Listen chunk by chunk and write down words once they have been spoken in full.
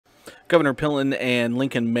Governor Pillen and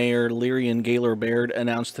Lincoln Mayor Leary and Gaylor Baird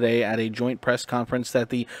announced today at a joint press conference that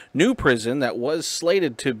the new prison that was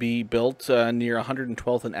slated to be built near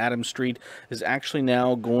 112th and Adams Street is actually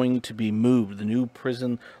now going to be moved. The new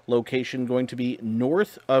prison location going to be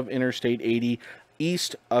north of Interstate 80,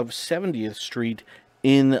 east of 70th Street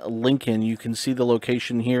in Lincoln. You can see the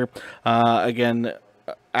location here. Again,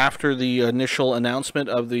 after the initial announcement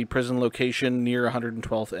of the prison location near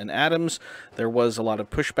 112th and Adams, there was a lot of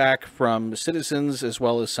pushback from citizens as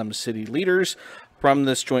well as some city leaders. From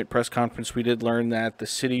this joint press conference, we did learn that the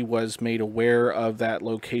city was made aware of that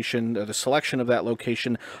location, the selection of that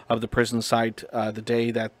location of the prison site, the day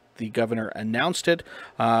that the governor announced it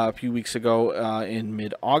a few weeks ago in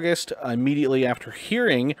mid-August. Immediately after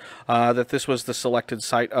hearing that this was the selected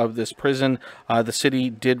site of this prison, the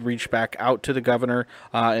city did reach back out to the governor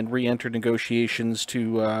and re-enter negotiations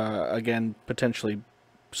to, again, potentially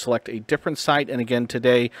select a different site. And again,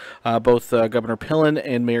 today, both Governor Pillen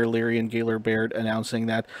and Mayor Leary and Gaylor Baird announcing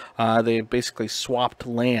that they have basically swapped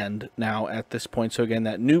land now at this point. So again,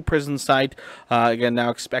 that new prison site, again,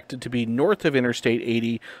 now expected to be north of Interstate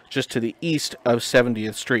 80, just to the east of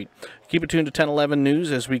 70th Street. Keep it tuned to 1011 News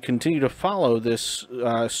as we continue to follow this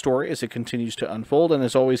story as it continues to unfold. And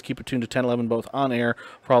as always, keep it tuned to 1011 both on air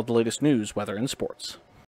for all the latest news, weather, and sports.